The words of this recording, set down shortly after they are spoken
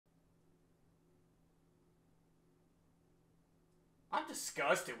I'm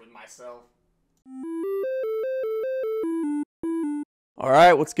disgusted with myself.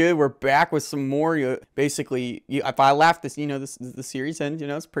 Alright, what's good? We're back with some more. Basically, if I laugh this, the series ends,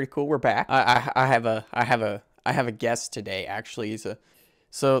 it's pretty cool. We're back. I have a guest today, actually.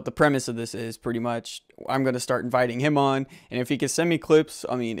 So the premise of this is pretty much I'm going to start inviting him on, and if he can send me clips,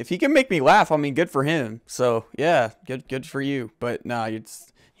 I mean, if he can make me laugh, I mean, good for him. So, yeah, good for you. But nah,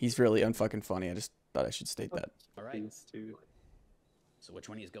 he's really unfucking funny. I just thought I should state that. All right. So which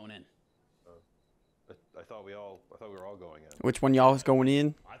one is going in? I thought we were all going in. Which one y'all is going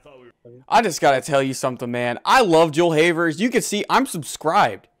in? I just gotta tell you something, man. I love Joel Havers. You can see I'm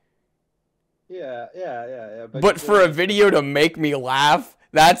subscribed. Yeah. But for a video to make me laugh,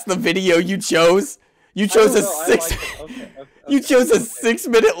 that's the video you chose. You chose a you chose a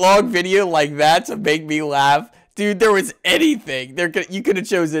 6-minute long video like that to make me laugh, dude. There was anything. You could have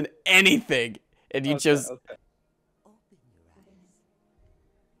chosen anything, and you chose. Open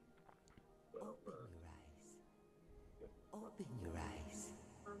your eyes.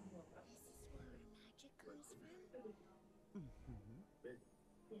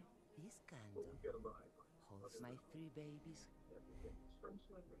 This candle holds my 3 babies.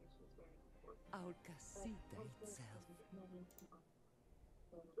 Our casita itself.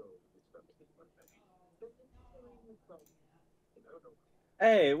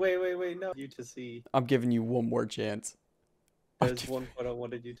 Hey, wait, no. You to see. I'm giving you one more chance. There's one what I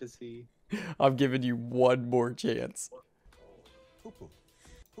wanted you to see. I'm giving you one more chance. Poo-poo.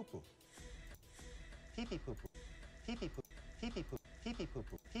 Poo-poo. Pee-pee poo-poo. Pee-pee poo. Pee-pee poo. Pee-pee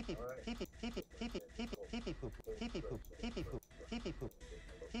poo-poo. Pee-pee pee-pee pee-pee pee-pee pee-pee pee-pee poo-poo. Pee-pee poo. Pee-pee poo. Pee-pee poo.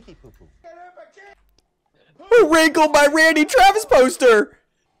 Pee-pee poo-poo. Who wrinkled my Randy Travis poster?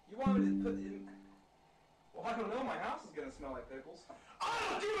 You want me to put in... Well, I don't know. My house is gonna smell like pickles. I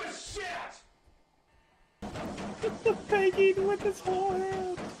don't give a shit! The begging with his whole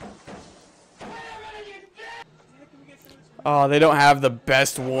hand. Oh, they don't have the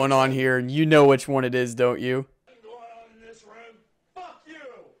best one on here, and you know which one it is, don't you? Go out in this room. Fuck you!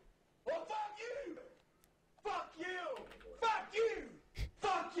 Well, fuck you! Fuck you! Fuck you!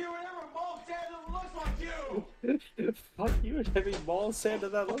 Fuck you! And every bald Santa that looks like you! Fuck you and every ball Santa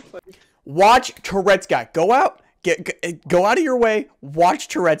that looks like. Watch Tourette's guy. Go out. Go out of your way. Watch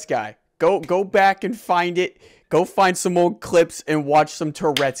Tourette's guy. Go back and find it. Go find some old clips and watch some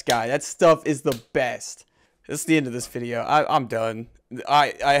Tourette's guy. That stuff is the best. That's the end of this video. I'm done.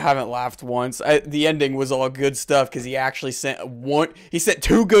 I haven't laughed once. The ending was all good stuff because he actually sent He sent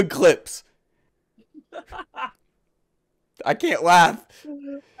 2 good clips. I can't laugh.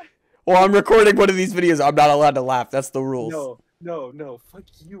 Well, I'm recording one of these videos. I'm not allowed to laugh. That's the rules. No. Fuck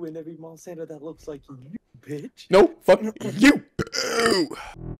you and every mall Santa that looks like you, bitch. No, fuck you.